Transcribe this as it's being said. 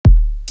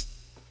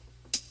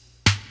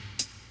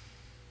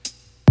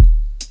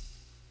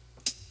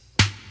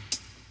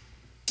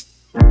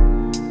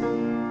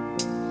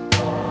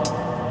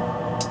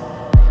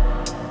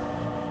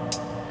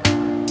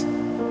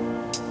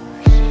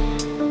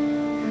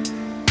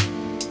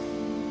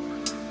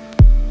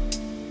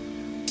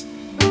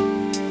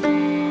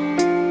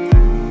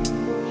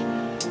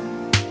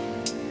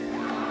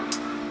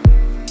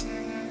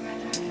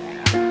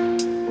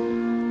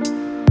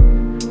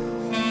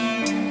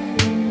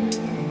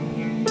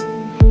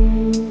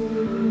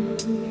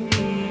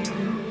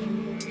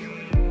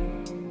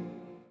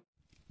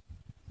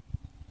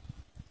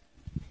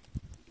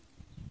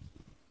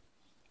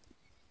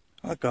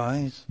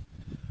guys,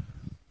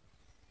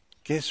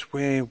 guess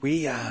where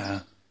we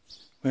are?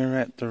 We're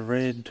at the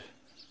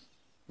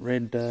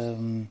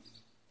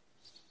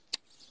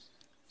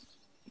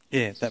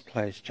that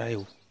place,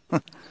 jail.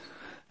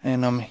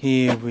 And I'm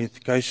here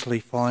with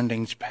Ghostly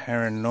Findings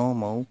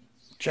Paranormal,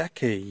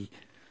 Jackie.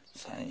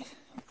 So,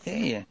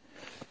 yeah,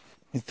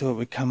 we thought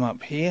we'd come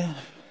up here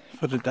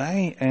for the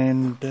day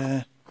and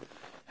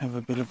have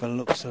a bit of a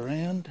looks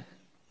around.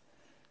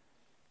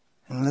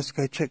 And let's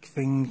go check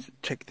things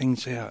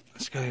out.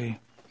 Let's go.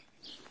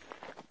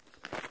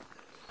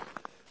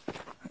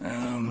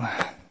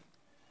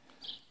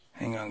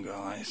 Hang on,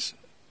 guys.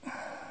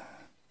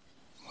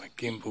 My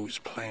gimbal's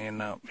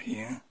playing up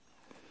here.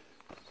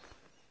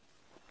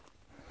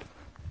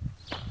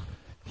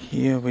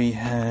 Here we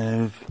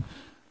have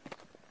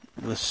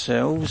the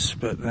cells,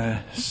 but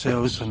the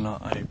cells are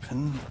not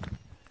open.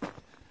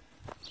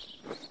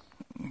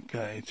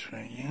 Go through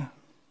here.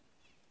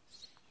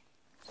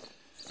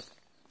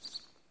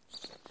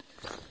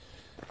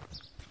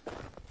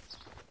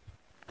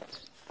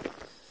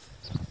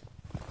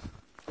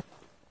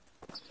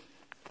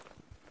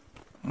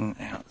 And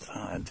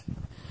outside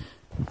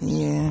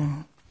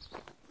here,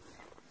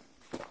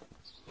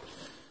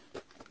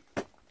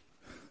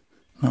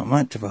 not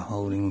much of a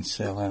holding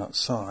cell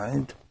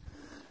outside.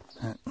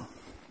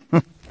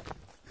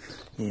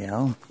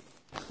 Yeah.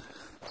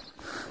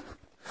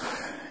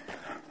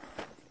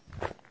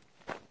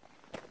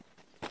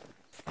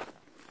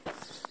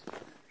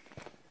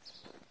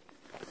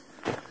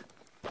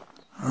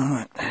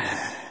 Alright.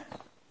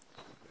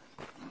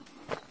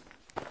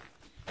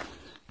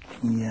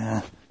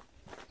 Yeah.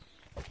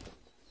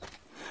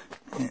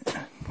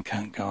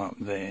 Can't go up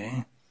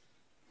there.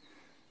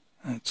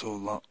 That's all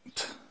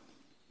locked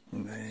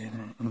in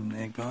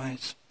there,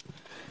 guys.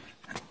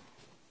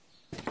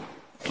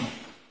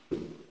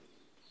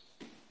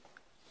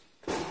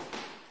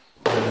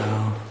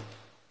 Well,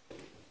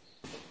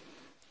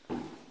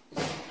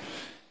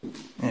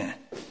 yeah,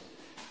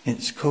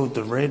 it's called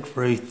the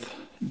Redruth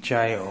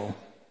Gaol.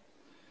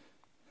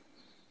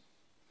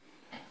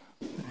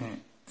 Yeah,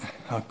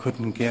 I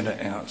couldn't get it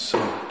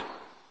outside.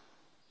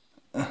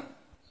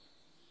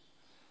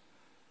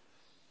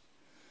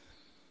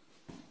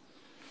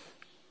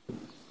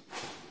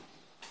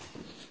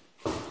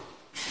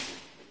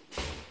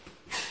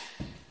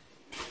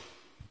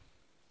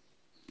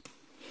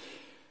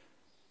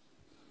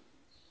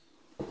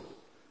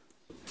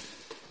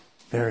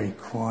 Very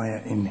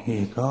quiet in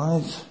here,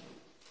 guys.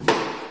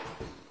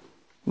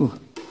 Ooh.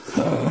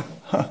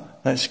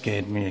 That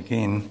scared me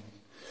again.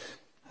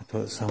 I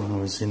thought someone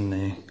was in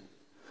there.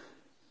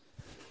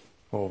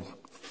 Oh,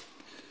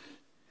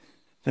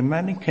 the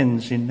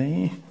mannequin's in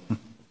there.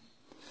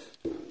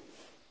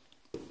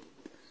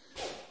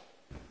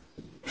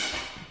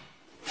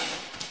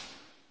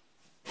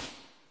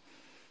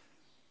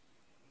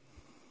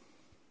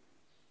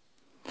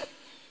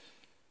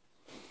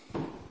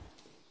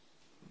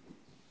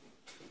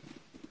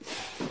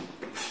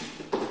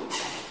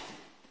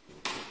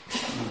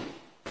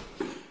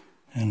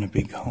 And a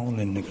big hole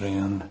in the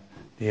ground,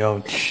 the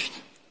old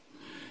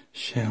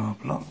shower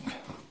block.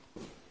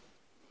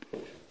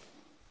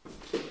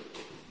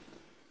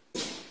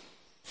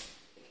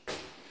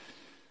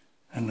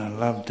 And I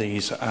love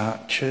these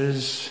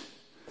arches.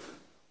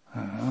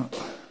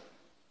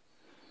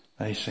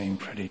 They seem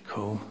pretty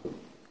cool.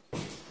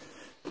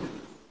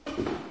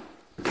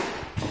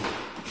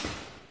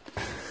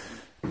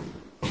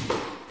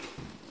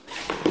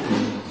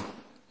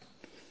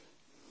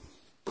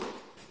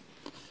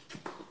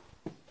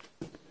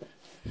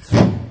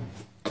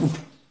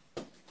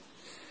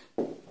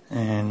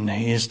 And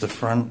here's the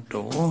front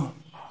door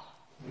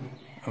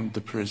of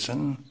the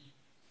prison.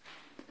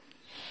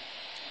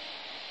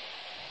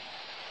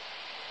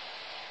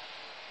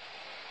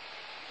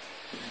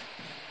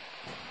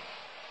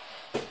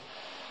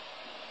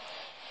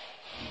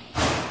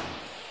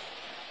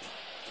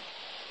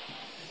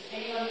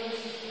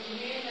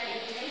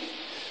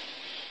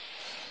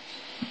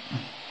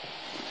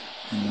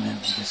 And then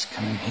we just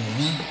come in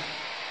here.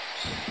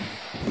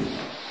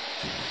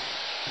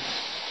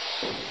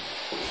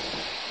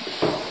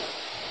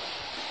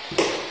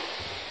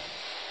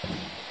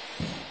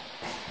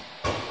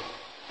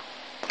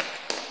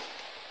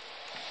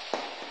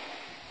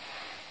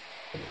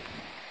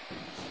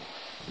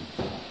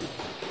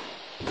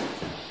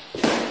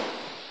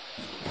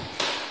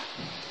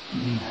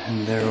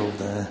 And they're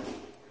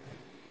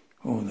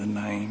all the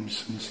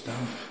names and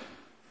stuff.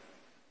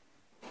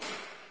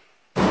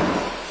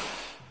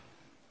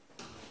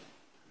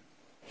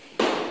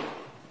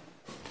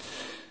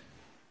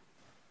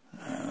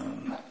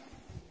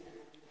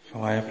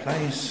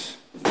 Fireplace.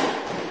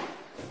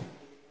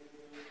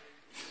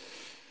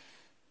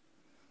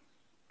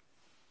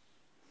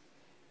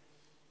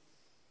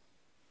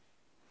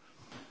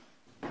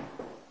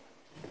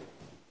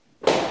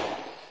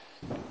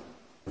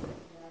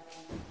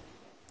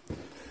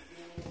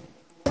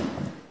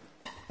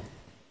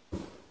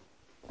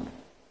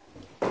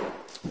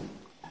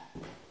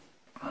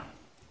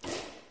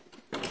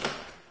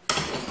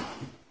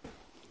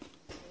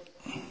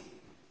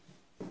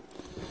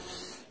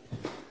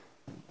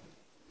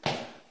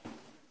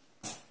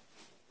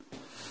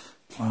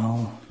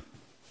 well,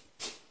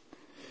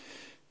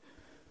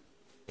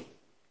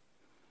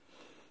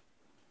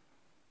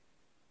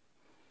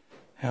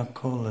 how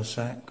cool is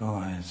that,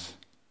 guys?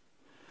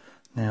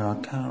 Now I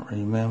can't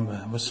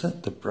remember, was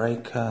it the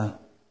breaker?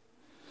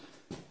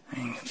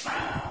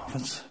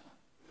 What's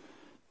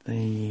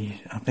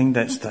I think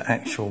that's the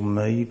actual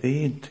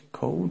movie it's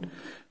called,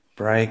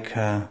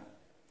 Breaker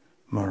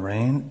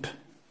Morant.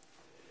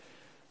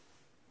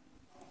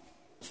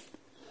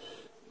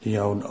 The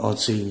old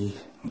Aussie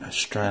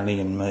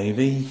Australian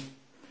movie.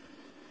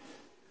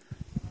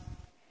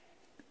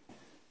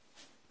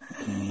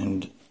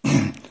 And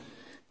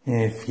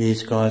if you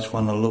guys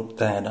want to look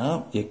that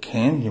up, you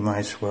can. You're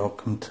most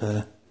welcome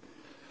to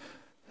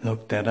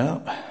look that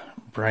up.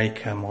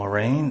 Breaker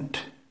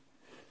Morant.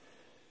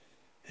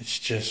 It's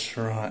just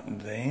right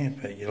there,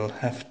 but you'll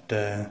have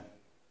to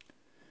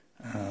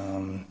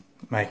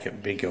make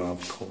it bigger,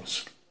 of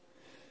course.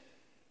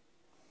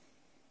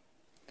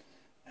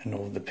 And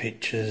all the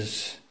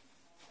pictures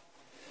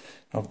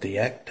of the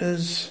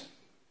actors.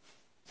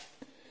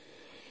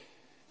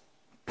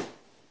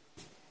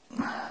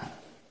 Now,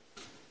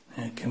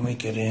 can we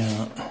get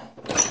out?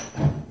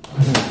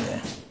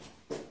 Yeah.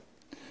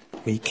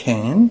 We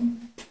can.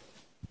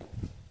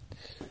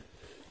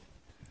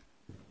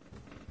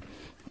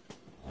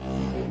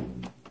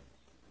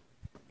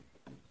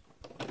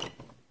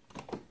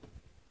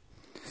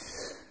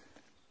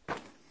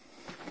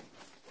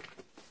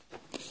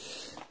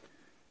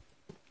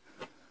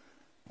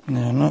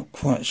 Now, I'm not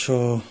quite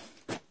sure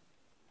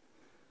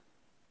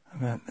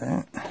about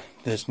that.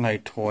 There's no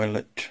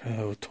toilet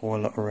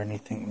or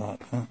anything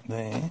like that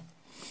there.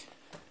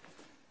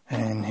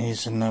 And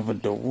here's another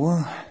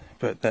door,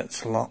 but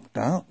that's locked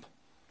up.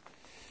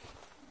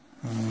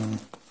 I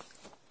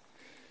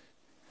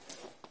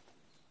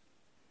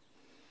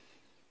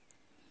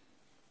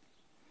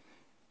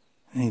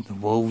think the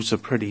walls are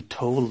pretty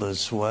tall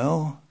as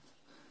well.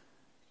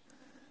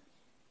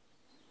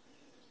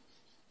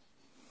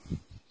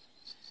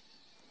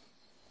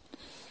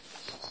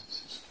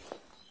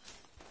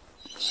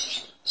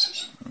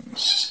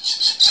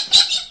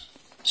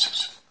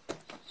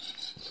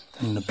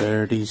 And the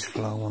birdies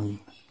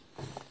flowing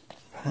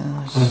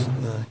past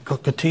the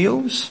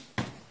cockatiels.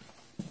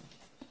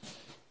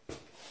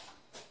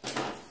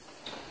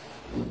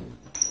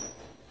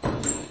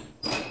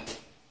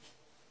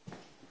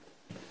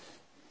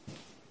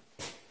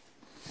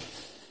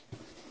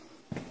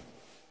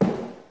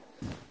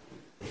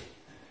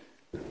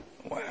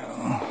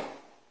 Wow,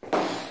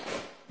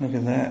 look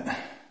at that.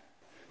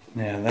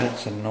 Now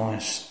that's a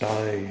nice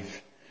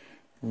stove,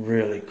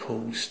 really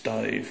cool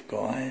stove,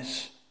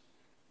 guys.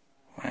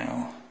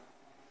 Wow.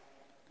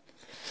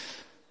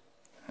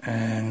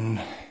 And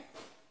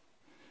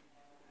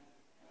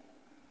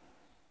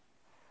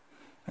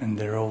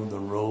they're all the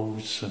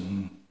rules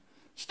and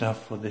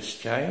stuff for this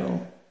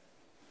jail.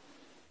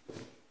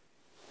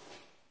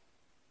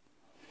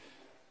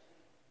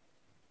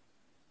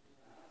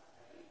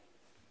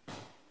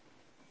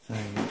 So,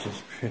 which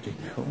is pretty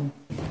cool.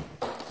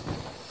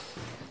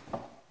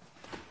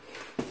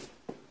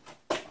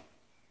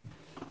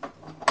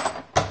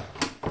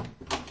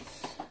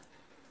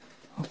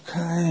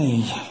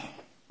 Okay.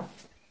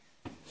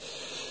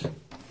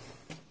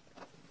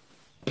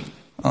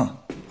 Oh,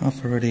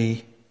 I've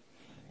already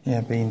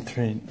been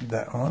through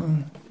that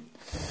one.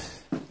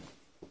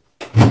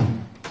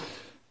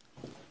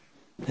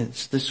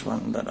 It's this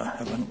one that I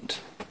haven't.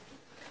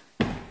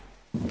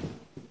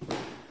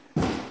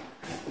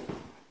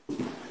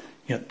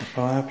 Got the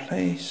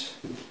fireplace.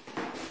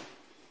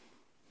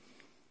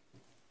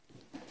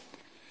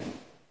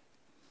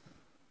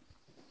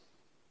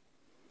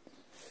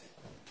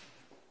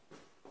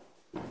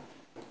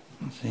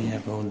 So you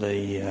have all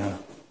the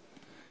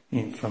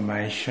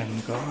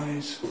information,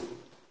 guys.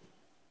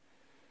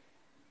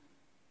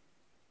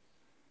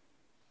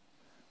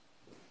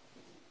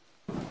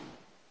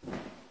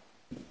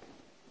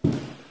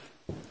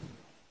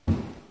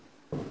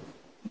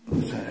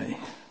 So,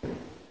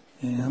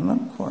 yeah, I'm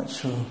not quite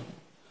sure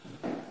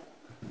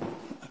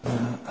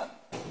about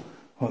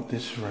what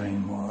this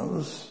room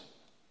was.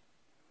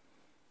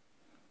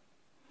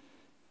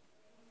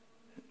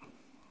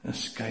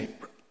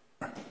 Escape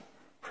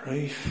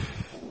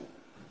proof.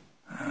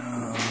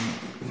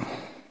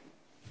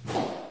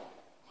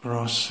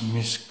 Gross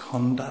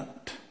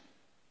misconduct.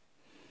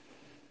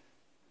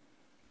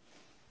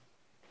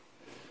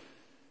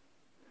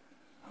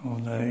 All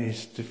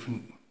those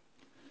different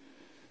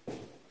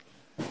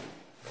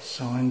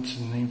signs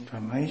and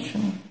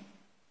information.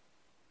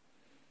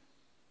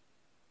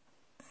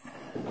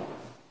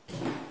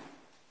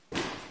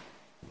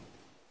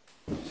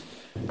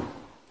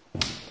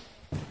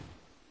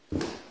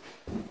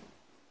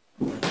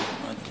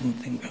 I didn't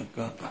think I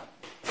got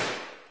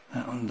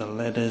that on the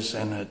letters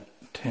and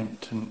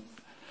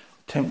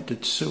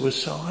attempted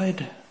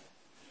suicide.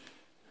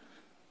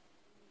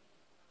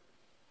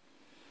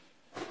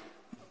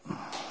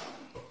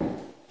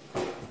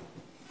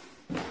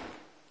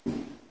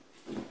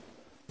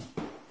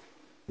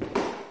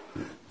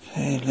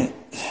 Okay, let's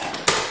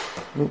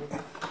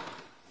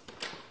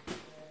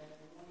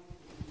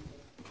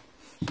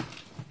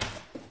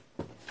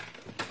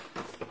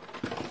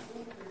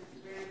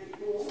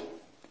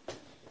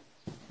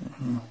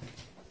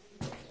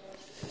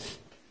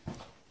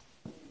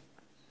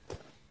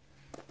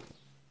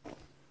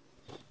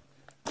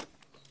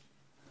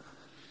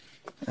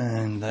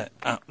And that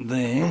up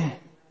there,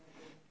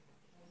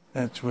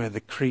 that's where the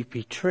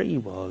creepy tree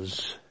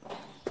was.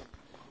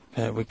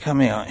 But we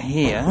come out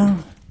here,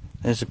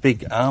 there's a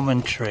big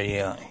almond tree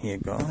out here,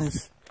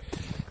 guys.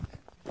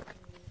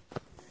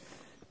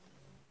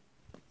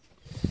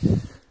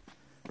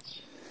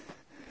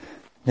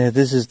 Now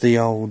this is the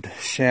old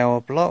shower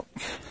block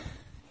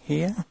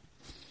here.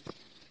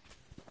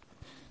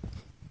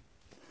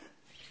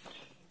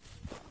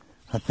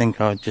 I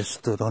think I just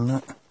stood on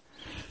it.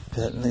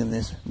 But look at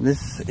this.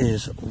 This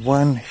is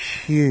one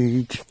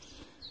huge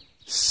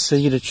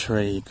cedar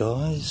tree,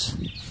 guys.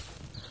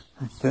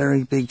 A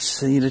very big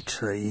cedar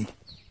tree.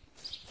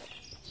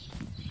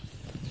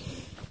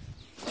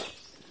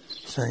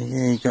 So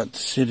yeah, you got to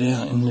sit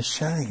out in the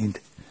shade.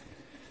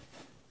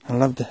 I'd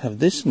love to have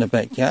this in the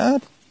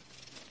backyard.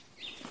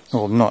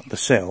 Well, not to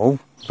sell,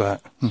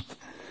 but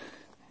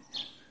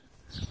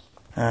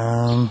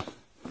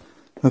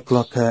look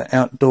like an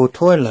outdoor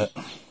toilet.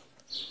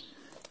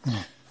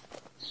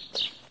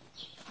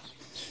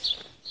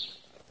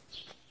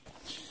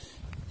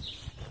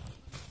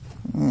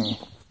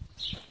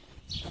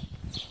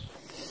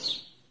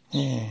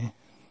 Yeah,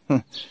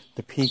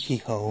 the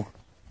peeky hole.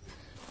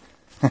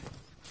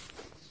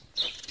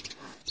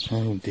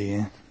 Oh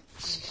dear.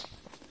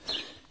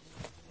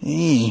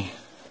 Yeah.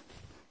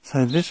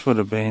 So this would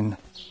have been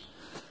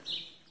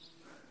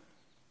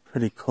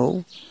pretty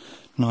cool.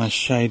 Nice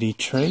shady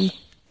tree.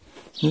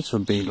 This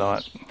would be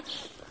like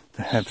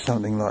to have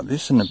something like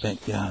this in the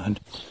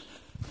backyard.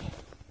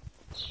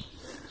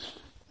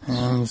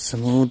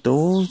 Some more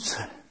doors.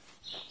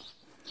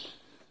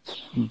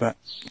 But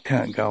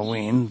can't go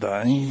in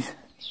though.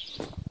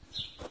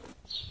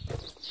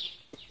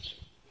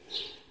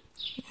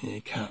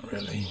 You can't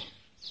really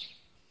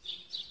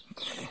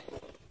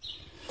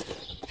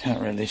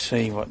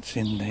see what's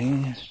in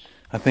there.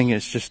 I think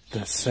it's just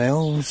the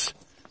cells,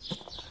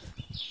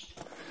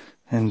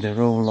 and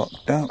they're all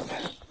locked up.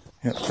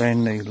 Got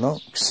brand new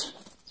locks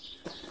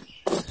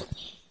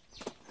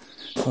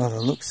by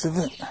the looks of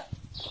it.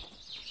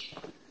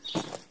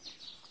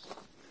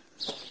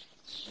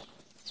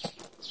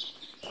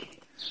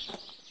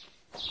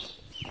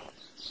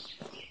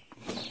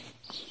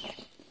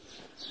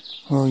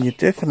 Well, you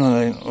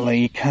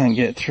definitely can't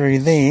get through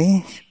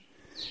there.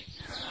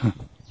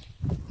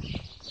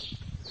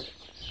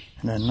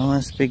 And a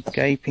nice big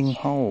gaping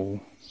hole.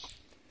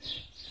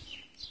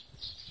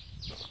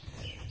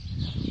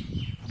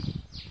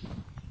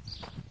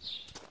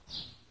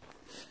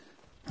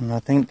 And I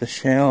think the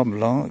shower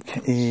block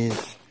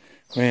is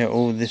where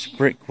all this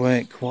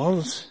brickwork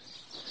was.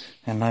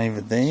 And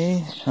over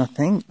there, I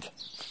think.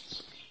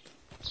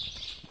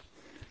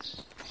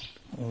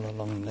 All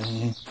along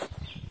there.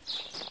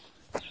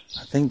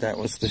 I think that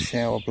was the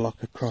shower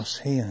block across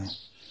here.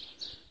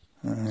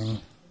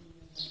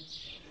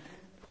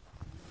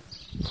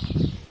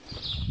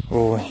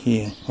 Or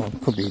here, or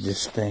it could be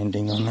just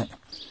standing on it.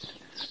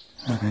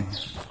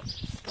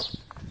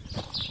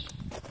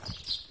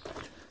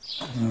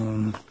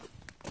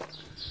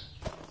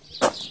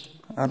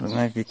 I don't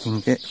know if you can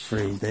get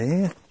through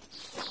there.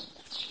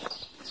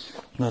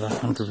 Not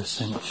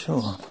 100%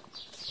 sure.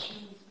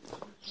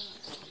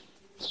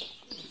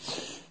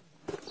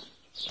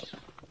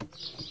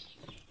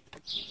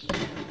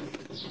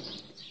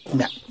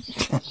 No,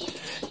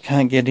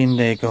 can't get in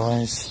there,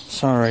 guys.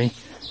 Sorry.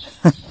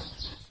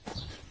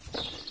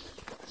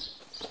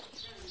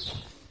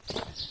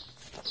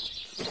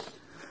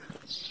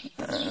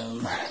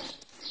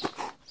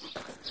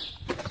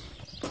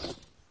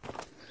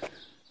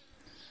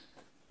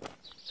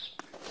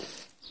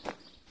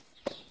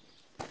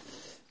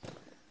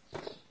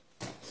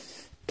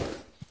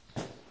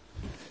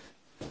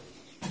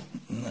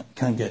 No,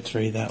 can't get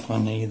through that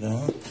one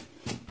either.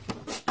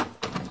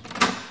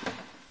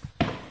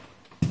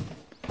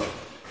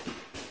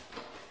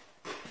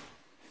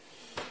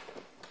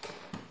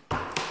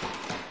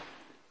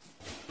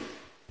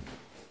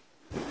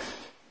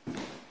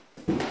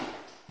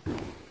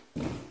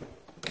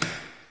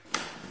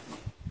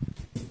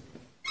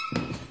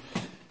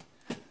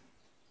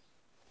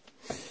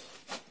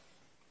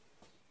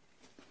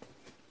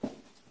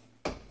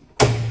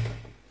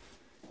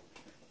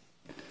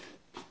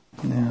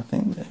 Now I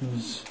think that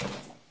was...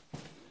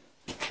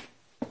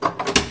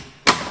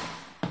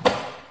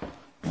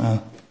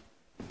 Oh,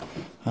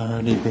 I've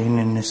already been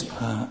in this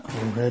part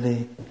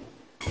already.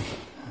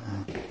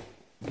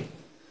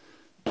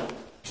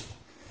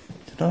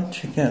 Did I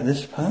check out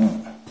this part?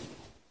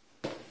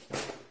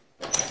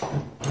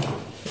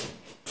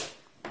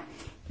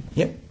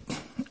 Yep,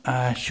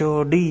 I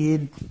sure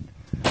did.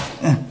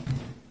 I'll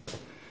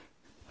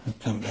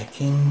come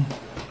back in.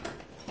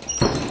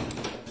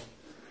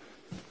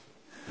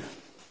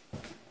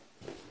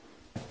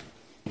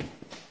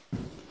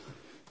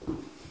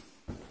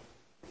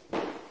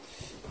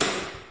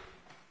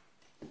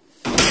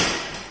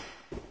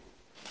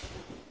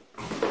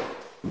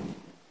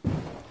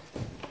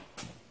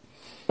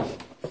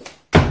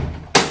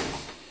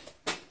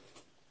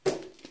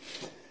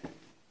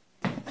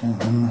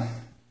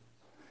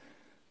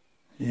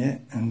 Yeah,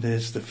 and And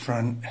there's the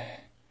front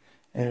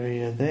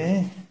area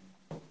there.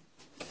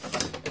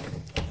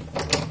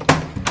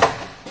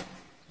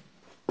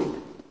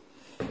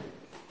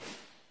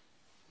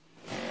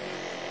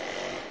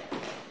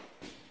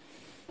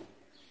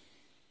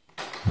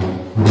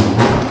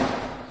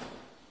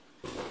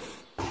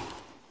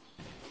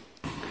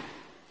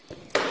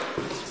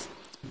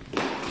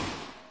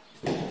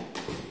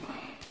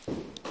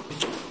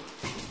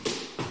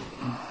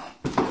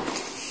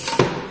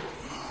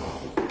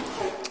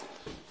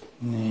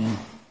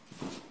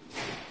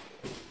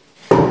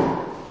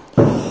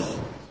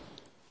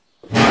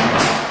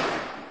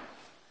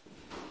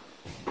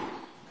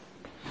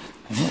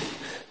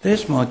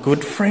 There's my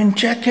good friend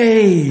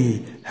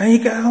Jackie. How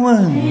you going?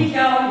 How you going?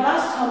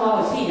 Last time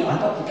I was here, I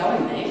got to go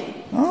in there.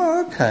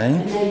 Oh, okay.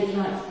 And now you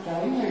can't go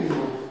in there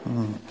anymore.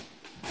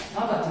 I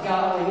got to go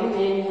in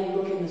there and have a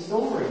look in the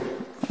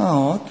storeroom.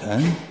 Oh, okay.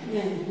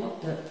 Yeah, and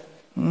looked at.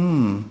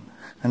 And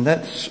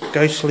that's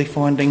Ghostly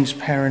Findings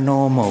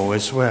Paranormal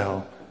as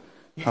well.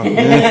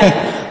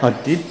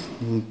 I did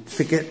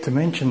forget to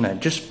mention that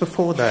just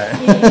before that.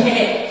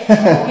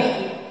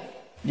 Yeah.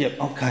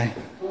 Yep, okay.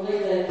 We'll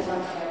leave the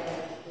front back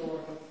at the door.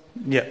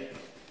 Yep.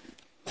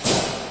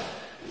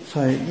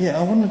 So, yeah,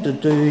 I wanted to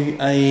do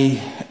a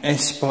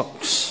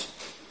S-box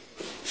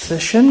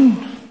session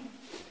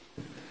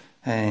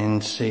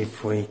and see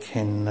if we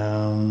can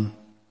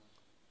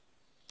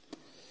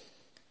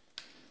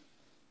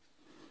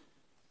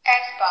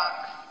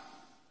S-box.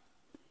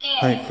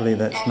 hopefully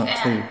that's not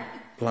too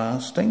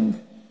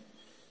blasting.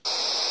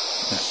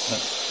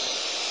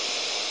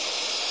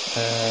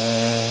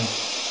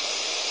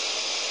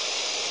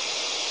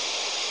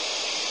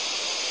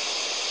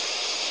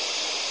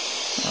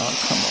 Oh,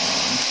 come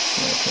on.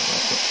 Work it.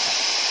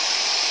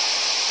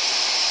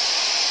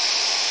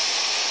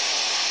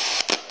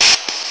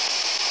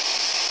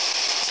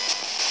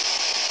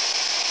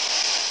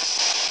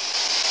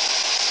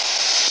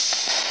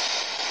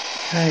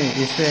 Okay,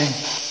 is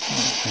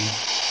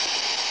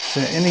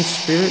there any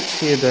spirits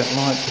here that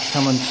like to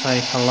come and say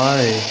hello?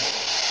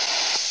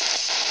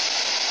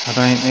 I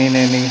don't mean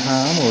any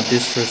harm or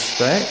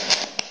disrespect.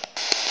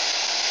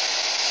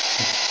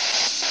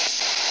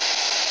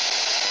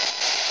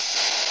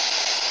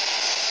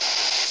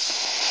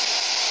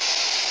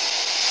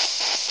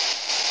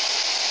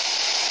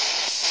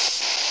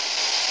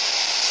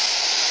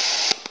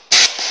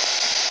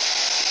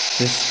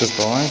 This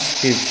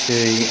device gives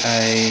you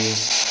a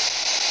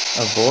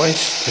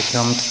voice to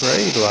come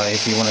through, like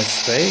if you want to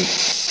speak.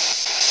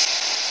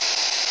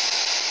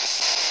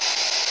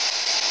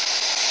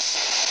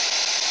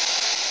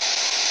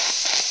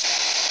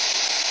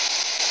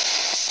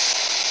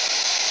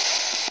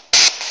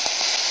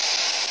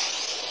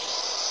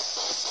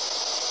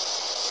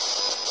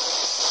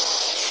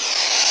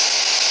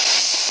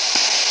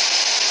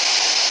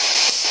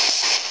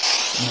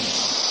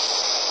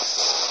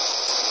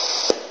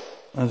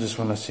 I just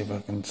want to see if I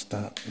can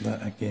start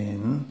that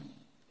again.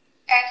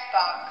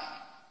 S-box.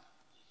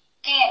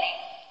 Scanning.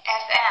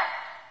 FM.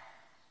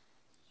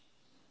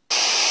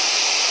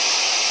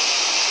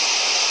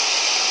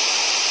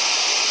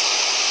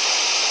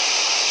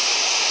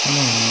 Come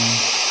on.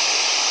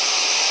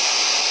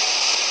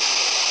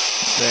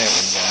 There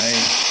we go.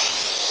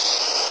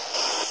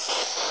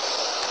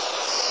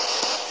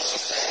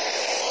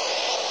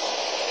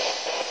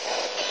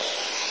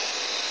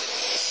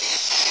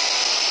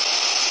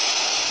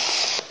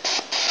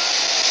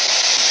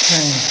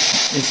 Okay,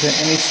 is there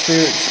any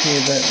spirits here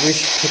that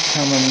wish to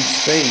come and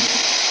speak?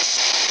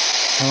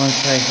 Come and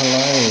say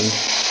hello.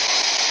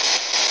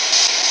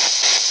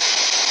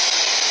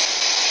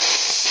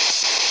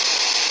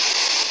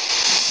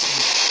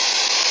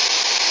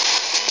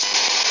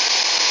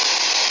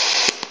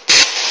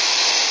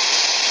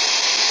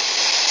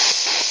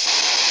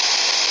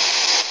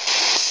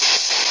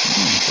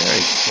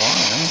 Very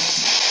quiet.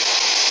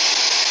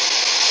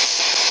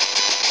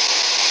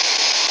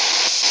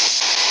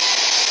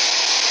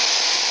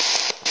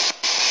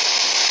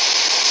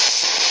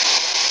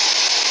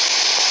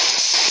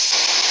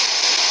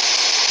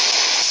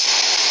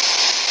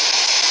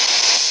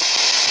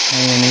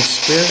 Any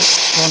spirits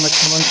want to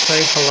come and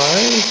say hello?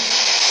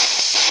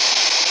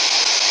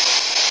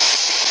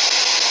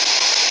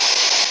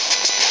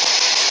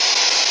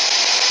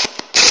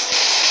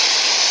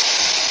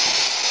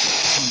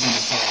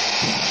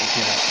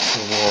 Get up to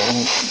the wall.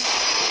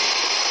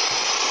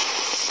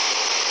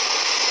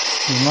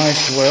 You're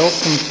most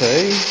welcome to.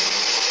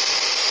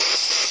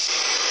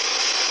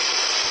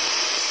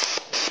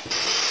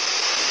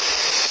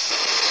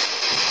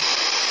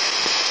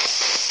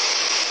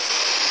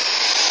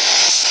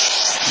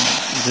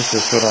 This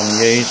is what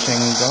I'm using,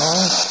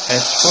 guys.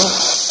 S-box.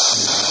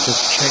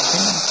 Just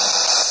checking.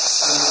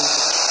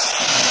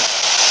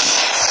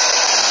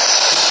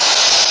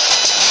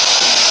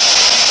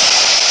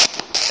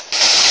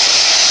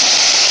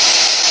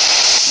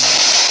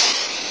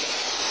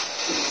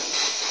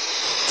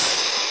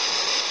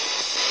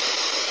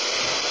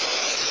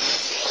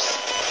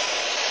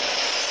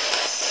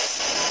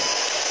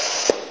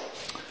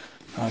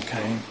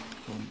 Okay.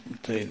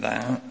 do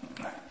that.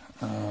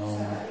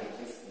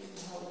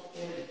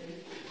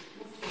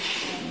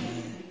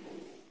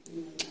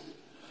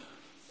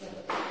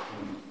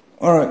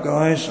 Alright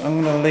guys,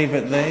 I'm going to leave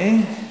it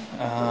there.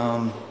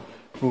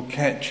 We'll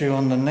catch you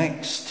on the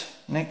next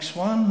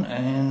one,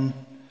 and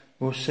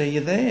we'll see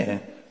you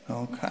there.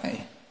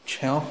 Okay,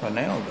 ciao for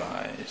now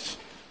guys.